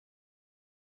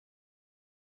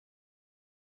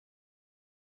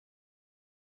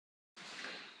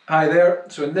Hi there.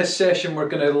 So in this session we're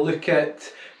going to look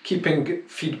at keeping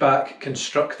feedback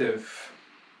constructive.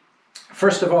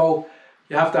 First of all,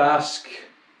 you have to ask,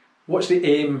 what's the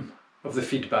aim of the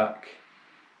feedback?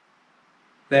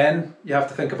 Then you have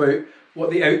to think about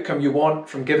what the outcome you want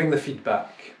from giving the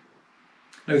feedback.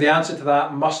 Now the answer to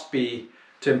that must be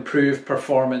to improve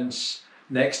performance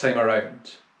next time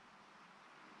around.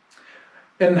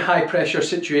 In high pressure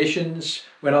situations,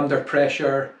 when under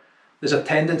pressure, there's a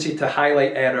tendency to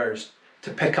highlight errors,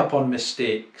 to pick up on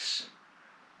mistakes.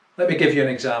 Let me give you an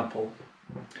example.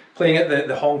 Playing at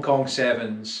the Hong Kong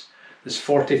Sevens, there's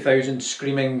 40,000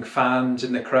 screaming fans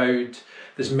in the crowd,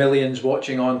 there's millions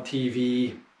watching on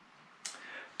TV.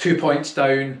 2 points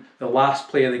down, the last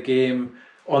play of the game,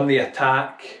 on the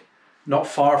attack, not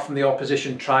far from the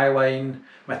opposition try line,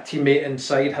 my teammate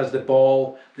inside has the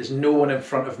ball, there's no one in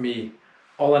front of me.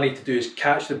 All I need to do is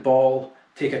catch the ball,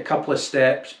 take a couple of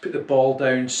steps, put the ball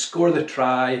down, score the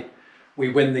try, we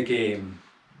win the game.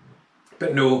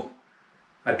 But no,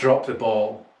 I drop the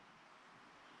ball.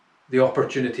 The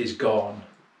opportunity's gone.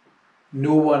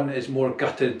 No one is more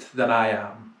gutted than I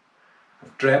am.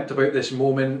 I've dreamt about this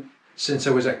moment since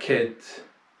I was a kid.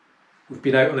 We've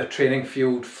been out on the training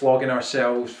field flogging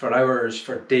ourselves for hours,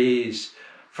 for days,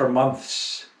 for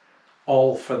months,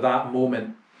 all for that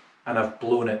moment, and I've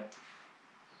blown it.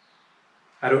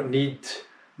 I don't need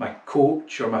my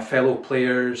coach or my fellow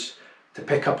players to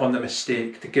pick up on the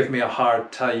mistake, to give me a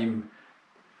hard time.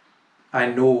 I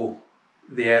know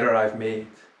the error I've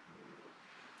made.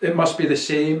 It must be the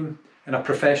same in a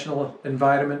professional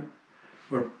environment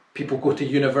where people go to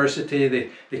university,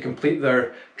 they complete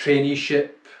their traineeship,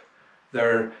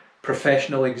 their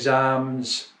professional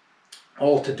exams,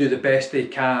 all to do the best they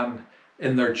can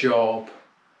in their job.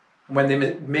 And when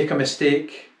they make a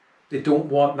mistake, they don't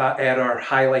want that error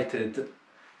highlighted,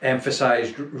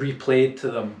 emphasised, replayed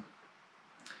to them.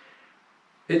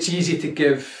 It's easy to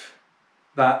give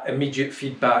that immediate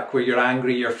feedback where you're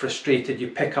angry, you're frustrated, you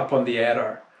pick up on the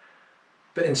error.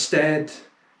 But instead,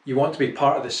 you want to be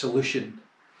part of the solution.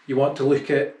 You want to look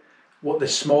at what the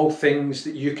small things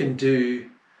that you can do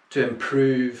to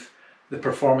improve the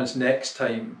performance next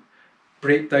time.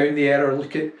 Break down the error,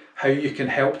 look at how you can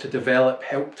help to develop,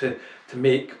 help to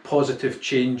make positive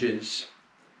changes.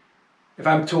 If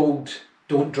I'm told,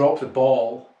 don't drop the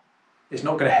ball, it's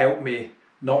not going to help me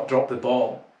not drop the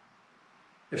ball.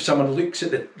 If someone looks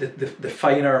at the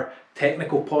finer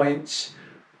technical points,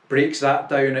 breaks that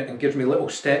down and gives me little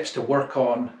steps to work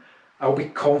on, I'll be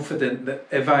confident that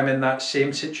if I'm in that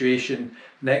same situation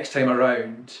next time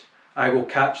around, I will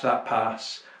catch that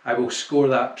pass, I will score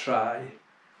that try,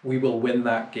 we will win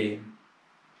that game.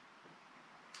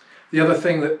 The other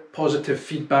thing that positive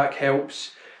feedback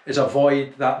helps is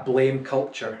avoid that blame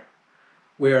culture,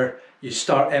 where you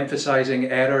start emphasising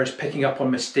errors, picking up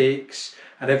on mistakes,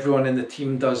 and everyone in the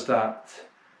team does that.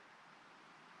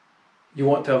 You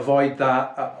want to avoid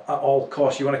that at all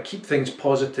costs. You want to keep things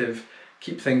positive,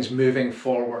 keep things moving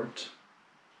forward.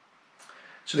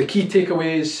 So the key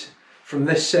takeaways from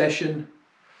this session,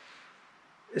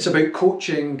 it's about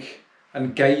coaching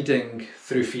and guiding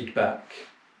through feedback.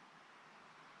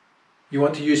 You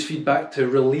want to use feedback to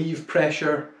relieve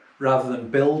pressure rather than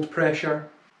build pressure.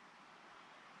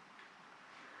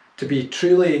 To be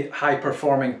truly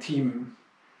high-performing team,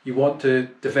 you want to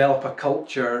develop a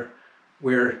culture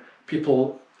where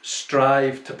people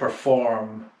strive to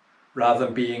perform rather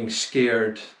than being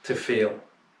scared to fail.